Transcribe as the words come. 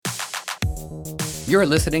You're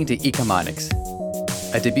listening to Ecomonics,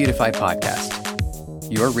 a Debutify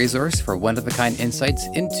podcast, your resource for one-of-a-kind insights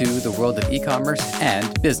into the world of e-commerce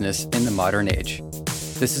and business in the modern age.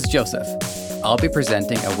 This is Joseph. I'll be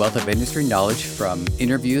presenting a wealth of industry knowledge from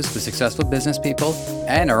interviews with successful business people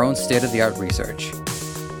and our own state-of-the-art research.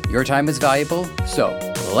 Your time is valuable, so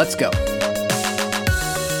let's go.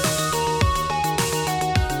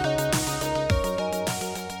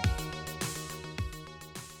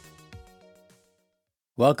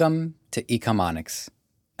 Welcome to Ecomonics,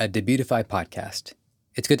 a Debutify podcast.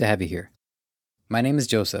 It's good to have you here. My name is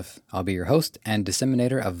Joseph. I'll be your host and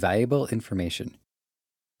disseminator of valuable information.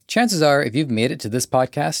 Chances are, if you've made it to this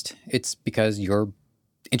podcast, it's because you're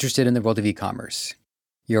interested in the world of e-commerce.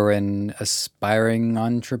 You're an aspiring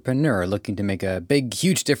entrepreneur looking to make a big,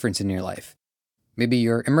 huge difference in your life. Maybe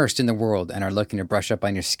you're immersed in the world and are looking to brush up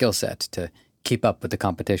on your skill set to keep up with the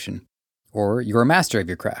competition. Or you're a master of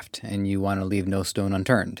your craft and you want to leave no stone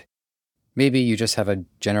unturned. Maybe you just have a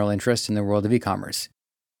general interest in the world of e-commerce.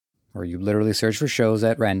 Or you literally searched for shows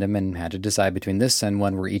at random and had to decide between this and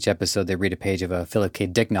one where each episode they read a page of a Philip K.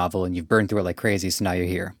 Dick novel and you've burned through it like crazy, so now you're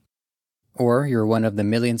here. Or you're one of the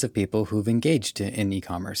millions of people who've engaged in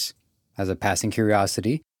e-commerce. As a passing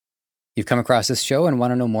curiosity, you've come across this show and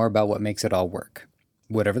want to know more about what makes it all work.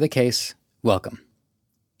 Whatever the case, welcome.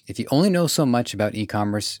 If you only know so much about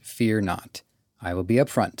e-commerce, fear not. I will be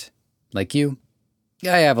upfront. Like you,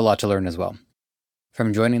 I have a lot to learn as well.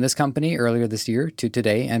 From joining this company earlier this year to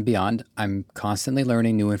today and beyond, I'm constantly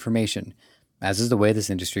learning new information, as is the way this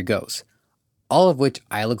industry goes. All of which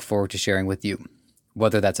I look forward to sharing with you.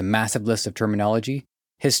 Whether that's a massive list of terminology,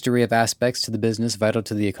 history of aspects to the business vital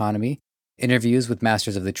to the economy, interviews with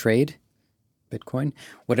masters of the trade, Bitcoin.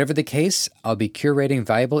 Whatever the case, I'll be curating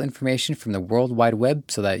valuable information from the World Wide Web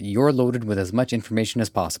so that you're loaded with as much information as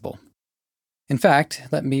possible. In fact,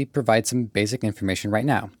 let me provide some basic information right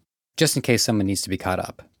now, just in case someone needs to be caught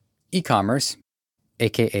up. E-commerce,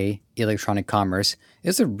 aka electronic commerce,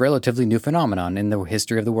 is a relatively new phenomenon in the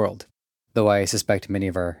history of the world, though I suspect many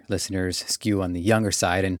of our listeners skew on the younger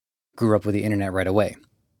side and grew up with the internet right away.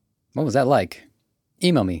 What was that like?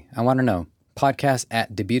 Email me, I want to know.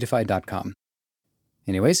 podcast@debutify.com.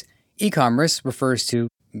 Anyways, e-commerce refers to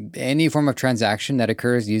any form of transaction that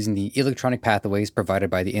occurs using the electronic pathways provided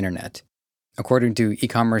by the internet. According to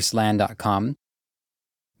ecommerceland.com,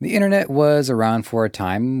 the internet was around for a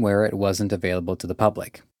time where it wasn't available to the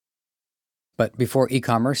public. But before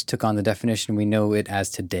e-commerce took on the definition we know it as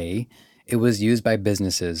today, it was used by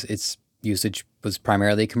businesses. Its usage was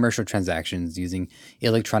primarily commercial transactions using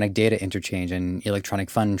electronic data interchange and electronic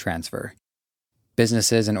fund transfer.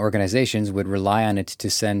 Businesses and organizations would rely on it to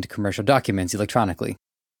send commercial documents electronically.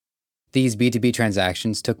 These B2B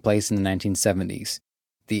transactions took place in the 1970s.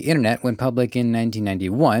 The internet went public in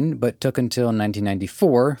 1991, but took until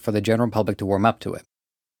 1994 for the general public to warm up to it.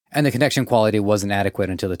 And the connection quality wasn't adequate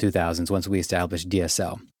until the 2000s once we established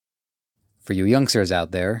DSL. For you youngsters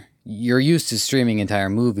out there, you're used to streaming entire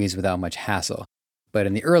movies without much hassle. But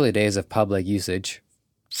in the early days of public usage,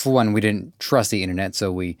 for one, we didn't trust the internet,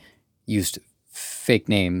 so we used fake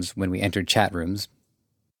names when we entered chat rooms.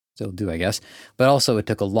 Still do, I guess. But also it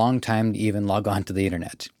took a long time to even log on to the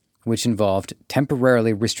internet, which involved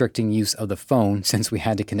temporarily restricting use of the phone since we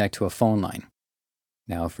had to connect to a phone line.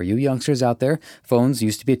 Now, for you youngsters out there, phones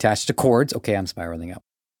used to be attached to cords. Okay, I'm spiraling up.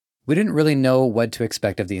 We didn't really know what to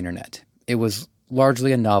expect of the internet. It was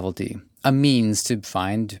largely a novelty, a means to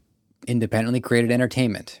find independently created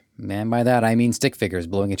entertainment. And by that, I mean stick figures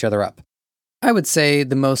blowing each other up. I would say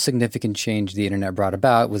the most significant change the internet brought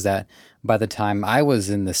about was that by the time I was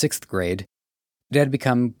in the 6th grade, it had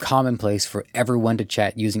become commonplace for everyone to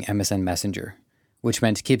chat using MSN Messenger, which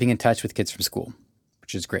meant keeping in touch with kids from school,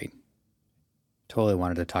 which is great. Totally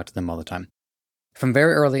wanted to talk to them all the time. From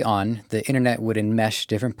very early on, the internet would enmesh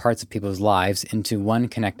different parts of people's lives into one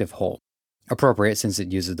connective whole, appropriate since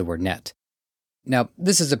it uses the word net. Now,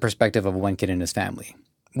 this is the perspective of one kid and his family.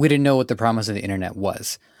 We didn't know what the promise of the internet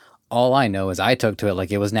was. All I know is I took to it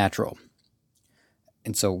like it was natural.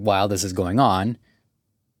 And so while this is going on,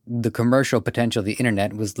 the commercial potential of the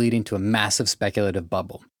internet was leading to a massive speculative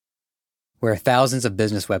bubble, where thousands of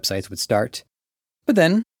business websites would start. But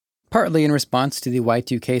then, partly in response to the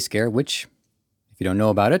Y2K scare, which, if you don't know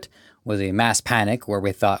about it, was a mass panic where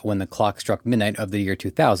we thought when the clock struck midnight of the year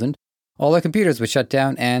 2000, all our computers would shut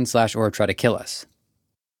down and/or try to kill us.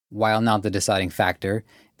 While not the deciding factor,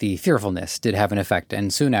 the fearfulness did have an effect,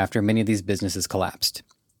 and soon after, many of these businesses collapsed.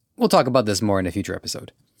 We'll talk about this more in a future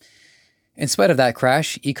episode. In spite of that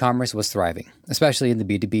crash, e-commerce was thriving, especially in the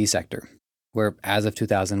B2B sector, where as of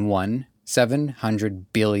 2001, $700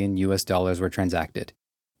 billion were transacted.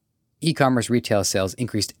 e-commerce retail sales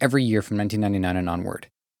increased every year from 1999 and onward.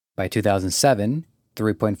 By 2007,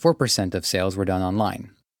 3.4% of sales were done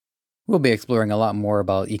online. We'll be exploring a lot more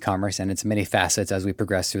about e-commerce and its many facets as we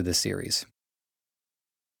progress through this series.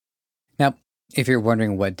 Now, if you're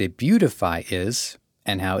wondering what Debutify is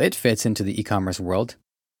and how it fits into the e-commerce world,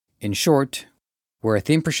 in short, we're a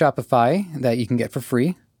theme for Shopify that you can get for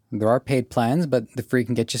free. There are paid plans, but the free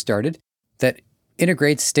can get you started, that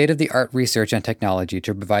integrates state-of-the-art research and technology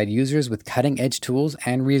to provide users with cutting-edge tools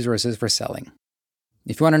and resources for selling.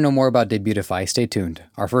 If you want to know more about Debutify, stay tuned.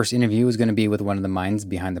 Our first interview is going to be with one of the minds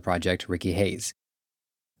behind the project, Ricky Hayes.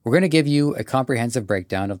 We're going to give you a comprehensive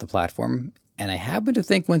breakdown of the platform, and I happen to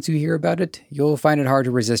think once you hear about it, you'll find it hard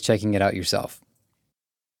to resist checking it out yourself.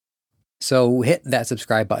 So hit that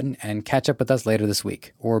subscribe button and catch up with us later this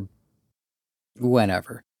week, or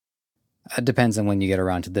whenever. It depends on when you get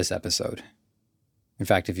around to this episode. In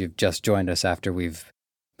fact, if you've just joined us after we've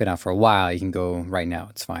been out for a while, you can go right now.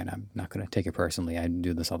 It's fine. I'm not going to take it personally. I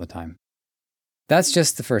do this all the time. That's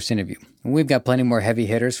just the first interview. We've got plenty more heavy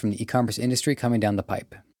hitters from the e-commerce industry coming down the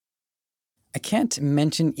pipe. I can't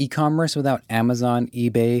mention e-commerce without Amazon,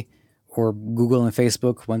 eBay, or Google and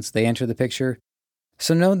Facebook once they enter the picture.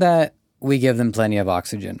 So know that we give them plenty of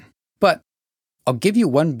oxygen. But I'll give you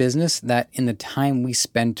one business that in the time we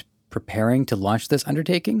spent preparing to launch this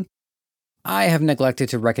undertaking, I have neglected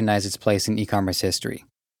to recognize its place in e-commerce history.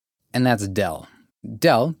 And that's Dell.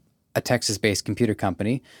 Dell, a Texas-based computer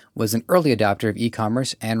company, was an early adopter of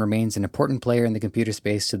e-commerce and remains an important player in the computer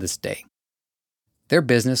space to this day. Their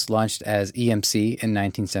business launched as EMC in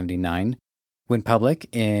 1979, went public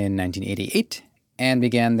in 1988, and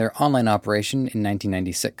began their online operation in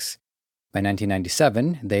 1996. By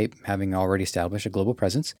 1997, they, having already established a global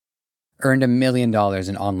presence, earned $1 million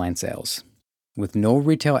in online sales. With no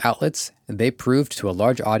retail outlets, they proved to a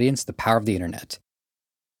large audience the power of the internet.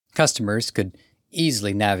 Customers could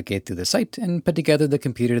easily navigate through the site and put together the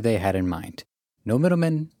computer they had in mind. No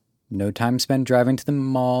middlemen, no time spent driving to the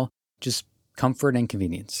mall, just comfort and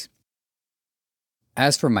convenience.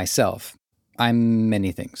 As for myself, I'm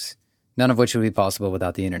many things, none of which would be possible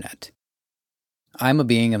without the internet. I'm a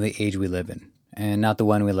being of the age we live in, and not the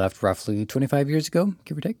one we left roughly 25 years ago,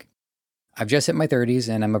 give or take. I've just hit my 30s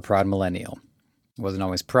and I'm a proud millennial. I wasn't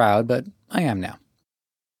always proud, but I am now.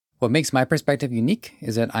 What makes my perspective unique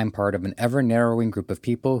is that I'm part of an ever-narrowing group of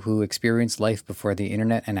people who experienced life before the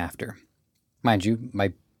internet and after. Mind you,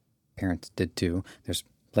 my parents did too. There's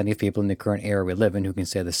plenty of people in the current era we live in who can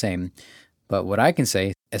say the same. But what I can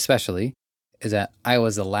say, especially, is that I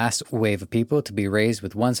was the last wave of people to be raised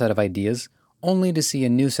with one set of ideas, only to see a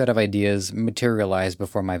new set of ideas materialize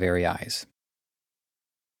before my very eyes.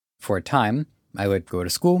 For a time, I would go to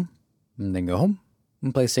school, and then go home,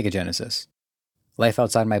 and play Sega Genesis. Life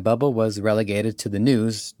outside my bubble was relegated to the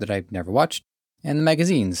news that I never watched, and the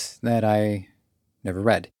magazines that I never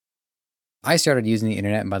read. I started using the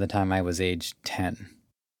internet by the time I was age 10.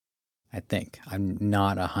 I think. I'm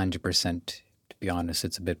not 100%, to be honest,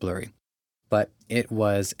 it's a bit blurry. But it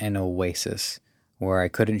was an oasis. Where I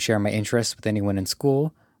couldn't share my interests with anyone in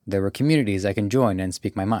school, there were communities I could join and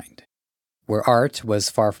speak my mind. Where art was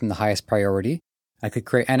far from the highest priority, I could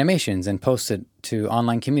create animations and post it to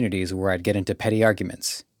online communities where I'd get into petty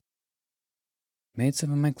arguments. Made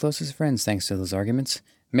some of my closest friends thanks to those arguments.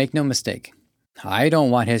 Make no mistake, I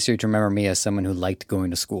don't want history to remember me as someone who liked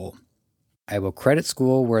going to school. I will credit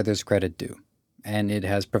school where there's credit due, and it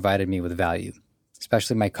has provided me with value,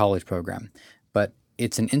 especially my college program. But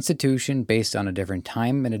it's an institution based on a different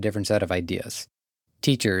time and a different set of ideas.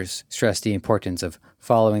 Teachers stress the importance of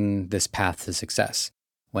following this path to success,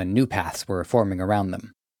 when new paths were forming around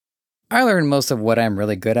them. I learned most of what I'm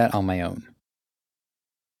really good at on my own.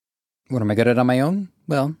 What am I good at on my own?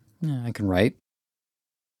 Well, I can write.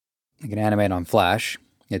 I can animate on Flash.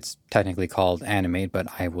 It's technically called Animate, but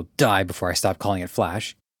I will die before I stop calling it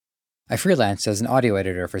Flash. I freelanced as an audio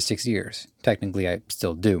editor for 6 years. Technically, I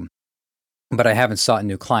still do. But I haven't sought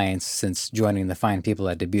new clients since joining the fine people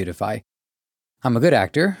at Debutify. I'm a good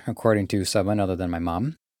actor, according to someone other than my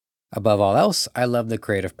mom. Above all else, I love the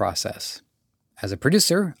creative process. As a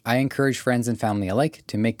producer, I encourage friends and family alike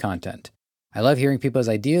to make content. I love hearing people's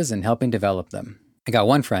ideas and helping develop them. I got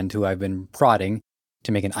one friend who I've been prodding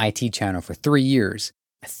to make an IT channel for 3 years.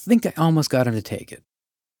 I think I almost got him to take it.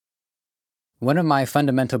 One of my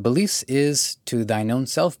fundamental beliefs is to thine own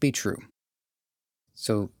self be true.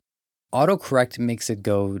 So autocorrect makes it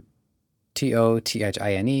go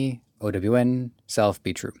TOTHINE, self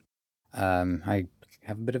be true. I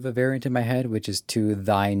have a bit of a variant in my head, which is to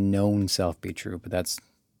thy known self be true, but that's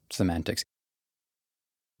semantics.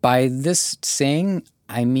 By this saying,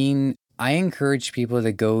 I mean I encourage people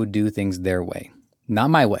to go do things their way.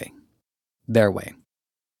 Not my way, their way.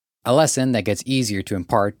 A lesson that gets easier to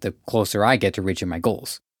impart the closer I get to reaching my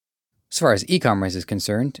goals. As far as e-commerce is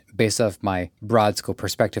concerned, based off my broad scope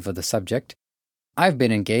perspective of the subject, I've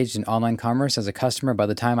been engaged in online commerce as a customer by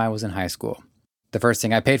the time I was in high school. The first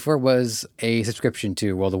thing I paid for was a subscription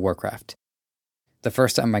to World of Warcraft. The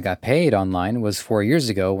first time I got paid online was 4 years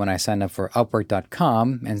ago when I signed up for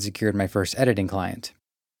Upwork.com and secured my first editing client.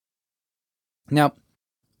 Now,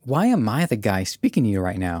 why am I the guy speaking to you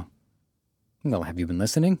right now? Well, have you been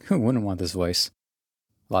listening? Who wouldn't want this voice?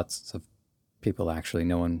 Lots of people, actually.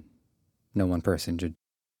 No one person should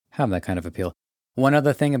have that kind of appeal. One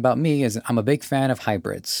other thing about me is I'm a big fan of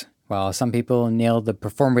hybrids. While some people nail the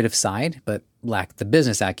performative side but lack the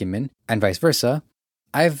business acumen, and vice versa,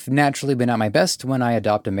 I've naturally been at my best when I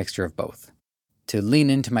adopt a mixture of both. To lean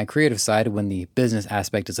into my creative side when the business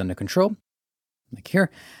aspect is under control, like here,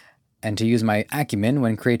 and to use my acumen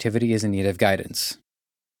when creativity is in need of guidance.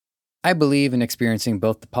 I believe in experiencing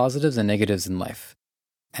both the positives and negatives in life,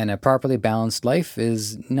 and a properly balanced life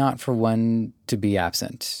is not for one to be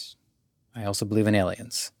absent. I also believe in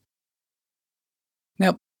aliens.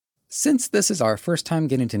 Now, since this is our first time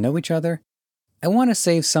getting to know each other, I want to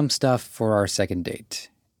save some stuff for our second date.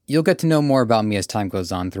 You'll get to know more about me as time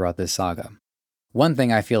goes on throughout this saga. One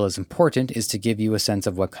thing I feel is important is to give you a sense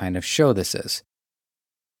of what kind of show this is,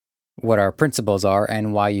 what our principles are,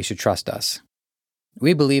 and why you should trust us.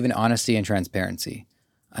 We believe in honesty and transparency,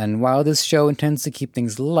 and while this show intends to keep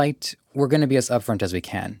things light, we're going to be as upfront as we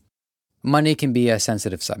can. Money can be a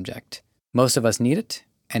sensitive subject. Most of us need it,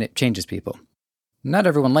 and it changes people. Not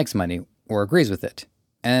everyone likes money or agrees with it,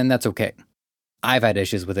 and that's okay. I've had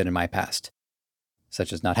issues with it in my past,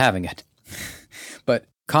 such as not having it. But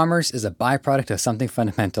commerce is a byproduct of something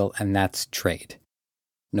fundamental, and that's trade.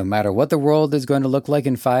 No matter what the world is going to look like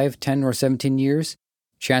in 5, 10, or 17 years,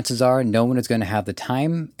 chances are no one is going to have the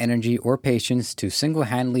time, energy, or patience to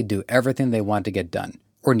single-handedly do everything they want to get done,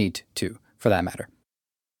 or need to, for that matter.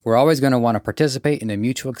 We're always going to want to participate in a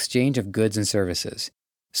mutual exchange of goods and services.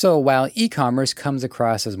 So while e-commerce comes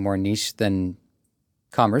across as more niche than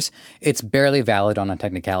commerce, it's barely valid on a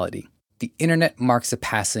technicality. The internet marks the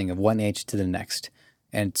passing of one age to the next,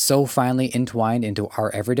 and it's so finely entwined into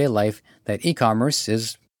our everyday life that e-commerce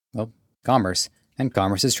is, well, commerce, and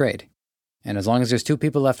commerce is trade. And as long as there's 2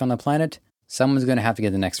 people left on the planet, someone's going to have to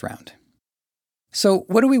get the next round. So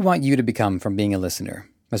what do we want you to become from being a listener,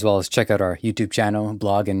 as well as check out our YouTube channel,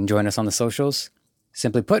 blog, and join us on the socials?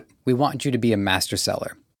 Simply put, we want you to be a master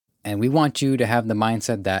seller, and we want you to have the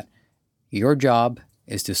mindset that your job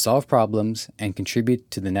is to solve problems and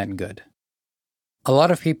contribute to the net good. A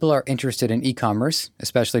lot of people are interested in e-commerce,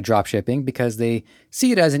 especially dropshipping, because they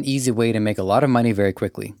see it as an easy way to make a lot of money very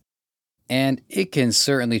quickly. And it can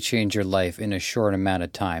certainly change your life in a short amount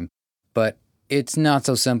of time, but it's not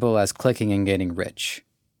so simple as clicking and getting rich.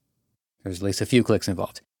 There's at least a few clicks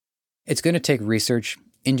involved. It's going to take research,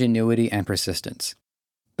 ingenuity, and persistence.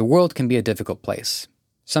 The world can be a difficult place.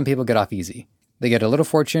 Some people get off easy. They get a little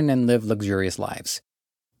fortune and live luxurious lives.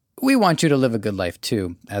 We want you to live a good life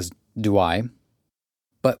too, as do I.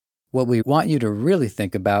 But what we want you to really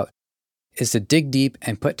think about is to dig deep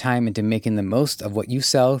and put time into making the most of what you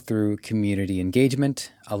sell through community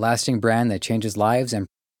engagement, a lasting brand that changes lives and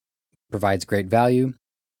provides great value.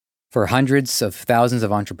 For hundreds of thousands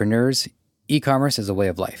of entrepreneurs, e-commerce is a way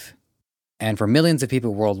of life. And for millions of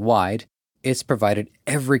people worldwide, it's provided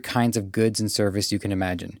every kinds of goods and service you can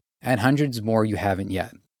imagine, and hundreds more you haven't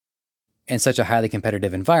yet. In such a highly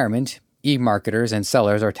competitive environment, e-marketers and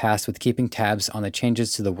sellers are tasked with keeping tabs on the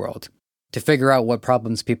changes to the world, to figure out what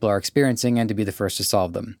problems people are experiencing and to be the first to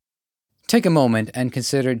solve them. Take a moment and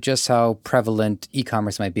consider just how prevalent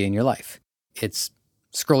e-commerce might be in your life. It's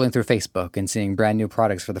scrolling through Facebook and seeing brand new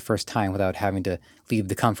products for the first time without having to leave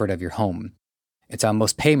the comfort of your home. It's how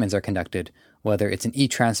most payments are conducted, whether it's an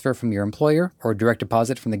e-transfer from your employer or direct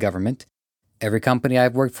deposit from the government. Every company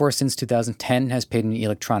I've worked for since 2010 has paid me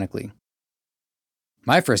electronically.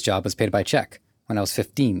 My first job was paid by check when I was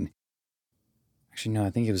 15. Actually, no, I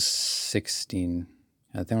think it was 16.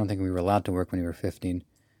 I don't think we were allowed to work when we were 15.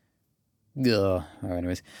 Ugh.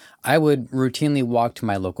 Anyways, I would routinely walk to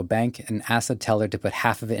my local bank and ask the teller to put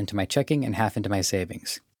half of it into my checking and half into my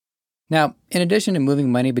savings. Now, in addition to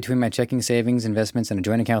moving money between my checking, savings, investments, and a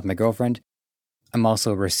joint account with my girlfriend, I'm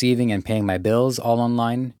also receiving and paying my bills all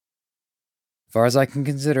online. As far as I can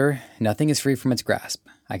consider, nothing is free from its grasp.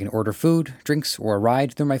 I can order food, drinks, or a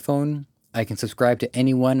ride through my phone. I can subscribe to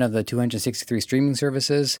any one of the 263 streaming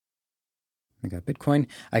services. I got Bitcoin.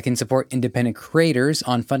 I can support independent creators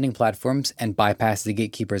on funding platforms and bypass the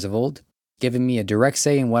gatekeepers of old. giving me a direct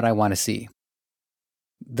say in what I want to see.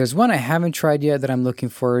 There's one I haven't tried yet that I'm looking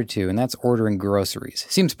forward to, and that's ordering groceries.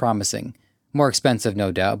 Seems promising. More expensive,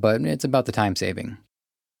 no doubt, but it's about the time saving.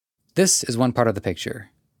 This is one part of the picture.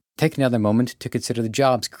 Take another moment to consider the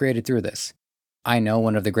jobs created through this. I know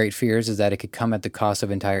one of the great fears is that it could come at the cost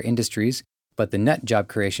of entire industries, but the net job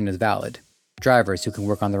creation is valid. Drivers who can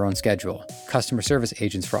work on their own schedule, customer service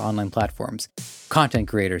agents for online platforms, content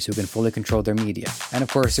creators who can fully control their media, and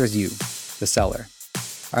of course there's you, the seller.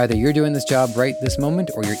 Either you're doing this job right this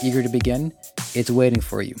moment or you're eager to begin, it's waiting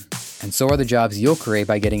for you. And so are the jobs you'll create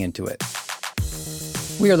by getting into it.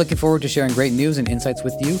 We are looking forward to sharing great news and insights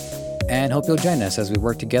with you, and hope you'll join us as we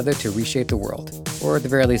work together to reshape the world, or at the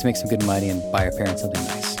very least make some good money and buy our parents something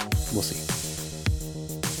nice. We'll see.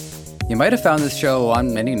 You might have found this show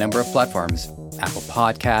on any number of platforms: Apple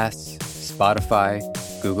Podcasts, Spotify,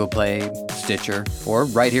 Google Play, Stitcher, or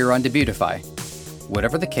right here on Debutify.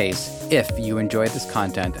 Whatever the case, if you enjoy this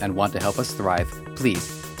content and want to help us thrive, please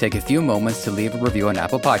take a few moments to leave a review on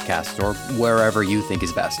Apple Podcasts or wherever you think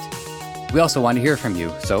is best. We also want to hear from you,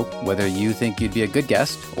 so whether you think you'd be a good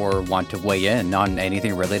guest or want to weigh in on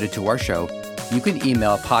anything related to our show, you can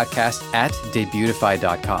email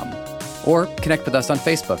podcast@debutify.com or connect with us on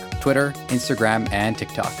Facebook, Twitter, Instagram, and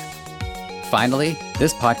TikTok. Finally,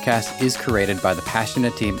 this podcast is created by the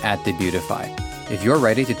passionate team at Debutify. If you're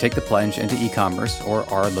ready to take the plunge into e-commerce or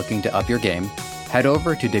are looking to up your game, head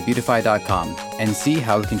over to debutify.com and see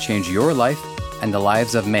how it can change your life and the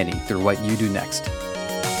lives of many through what you do next.